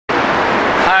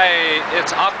Hi,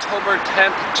 it's October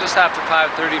 10th, just after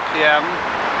 5:30 p.m.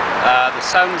 The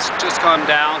sun's just gone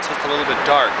down, so it's a little bit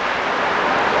dark.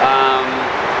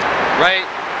 Right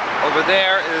over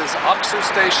there is Apsu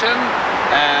Station,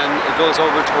 and it goes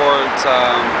over towards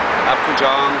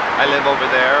Apgujeong. I live over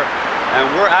there, and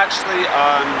we're actually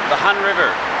on the Han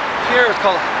River. Here it's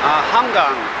called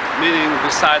Hangang, meaning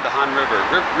beside the Han River,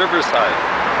 Riverside.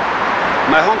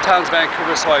 My hometown's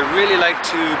Vancouver, so I really like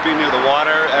to be near the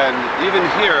water, and even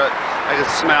here I can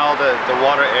smell the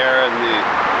water air and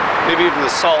maybe even the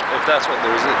salt, if that's what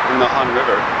there is in the Han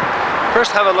River.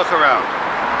 First, have a look around.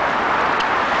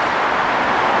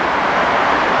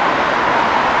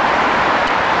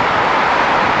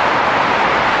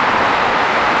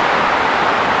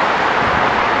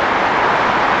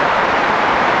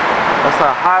 That's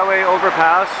a highway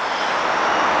overpass.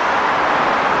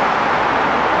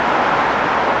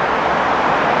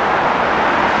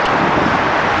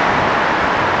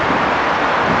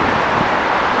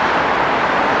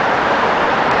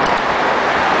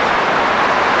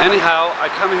 Anyhow, I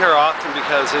come here often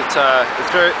because it's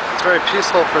very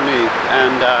peaceful for me,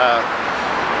 and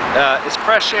it's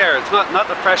fresh air. It's not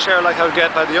the fresh air like I would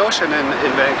get by the ocean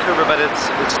in Vancouver, but it's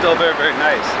still very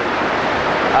nice.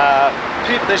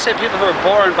 They say people who are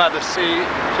born by the sea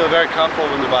feel very comfortable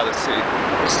when they're by the sea.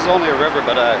 This is only a river,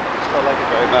 but I still like it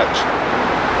very much.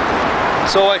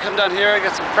 So I come down here, I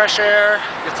get some fresh air,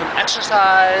 get some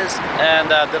exercise,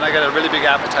 and then I get a really big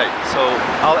appetite. So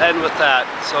I'll end with that.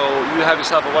 So you have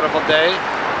yourself a wonderful day.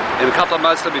 In a couple of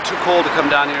months it'll be too cold to come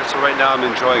down here, so right now I'm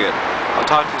enjoying it. I'll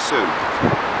talk to you soon.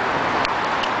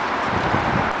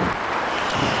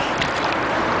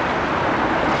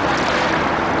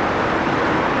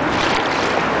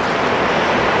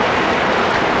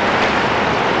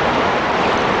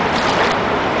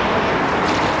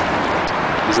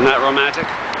 Isn't that romantic?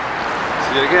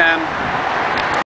 See you again.